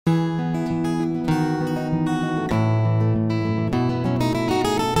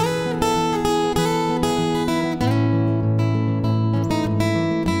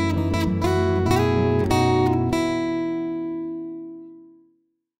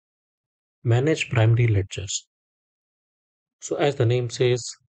Manage primary ledgers. So as the name says,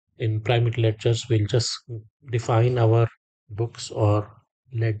 in primary ledgers, we'll just define our books or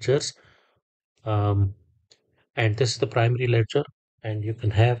ledgers. Um, and this is the primary ledger, and you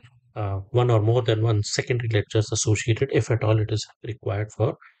can have one or more than one secondary ledgers associated if at all it is required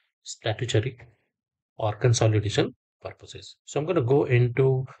for statutory or consolidation purposes. So I'm going to go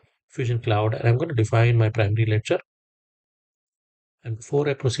into Fusion Cloud and I'm going to define my primary ledger. And before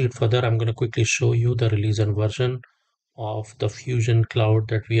I proceed further, I'm going to quickly show you the release and version of the Fusion Cloud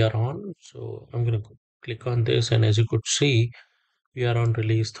that we are on. So I'm going to click on this, and as you could see, we are on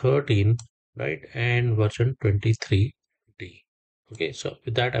release 13, right? And version 23D. Okay, so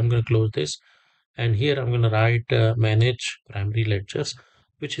with that, I'm going to close this. And here I'm going to write manage primary ledgers,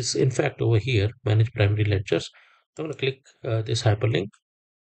 which is in fact over here, manage primary ledgers. I'm going to click this hyperlink.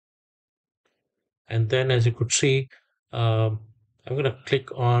 And then as you could see, I'm going to click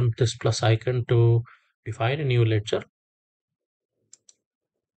on this plus icon to define a new ledger.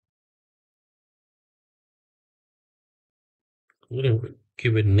 I'm going to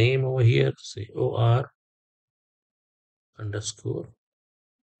give a name over here, say OR underscore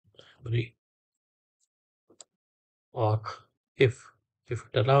primary, or if if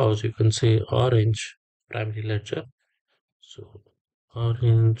it allows, you can say orange primary ledger. So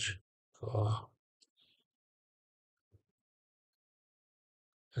orange,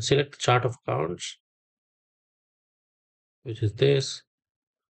 and select chart of accounts, which is this,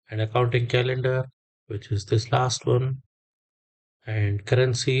 and accounting calendar, which is this last one, and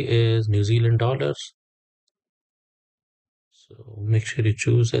currency is New Zealand dollars. So make sure you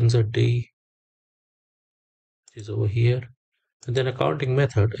choose NZD, which is over here. And then accounting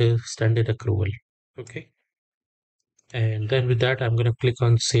method is standard accrual. Okay. And then with that, I'm going to click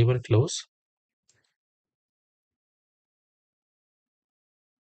on save and close.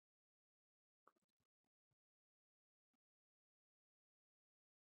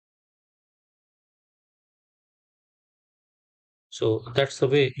 So that's the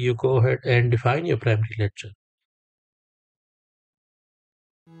way you go ahead and define your primary ledger.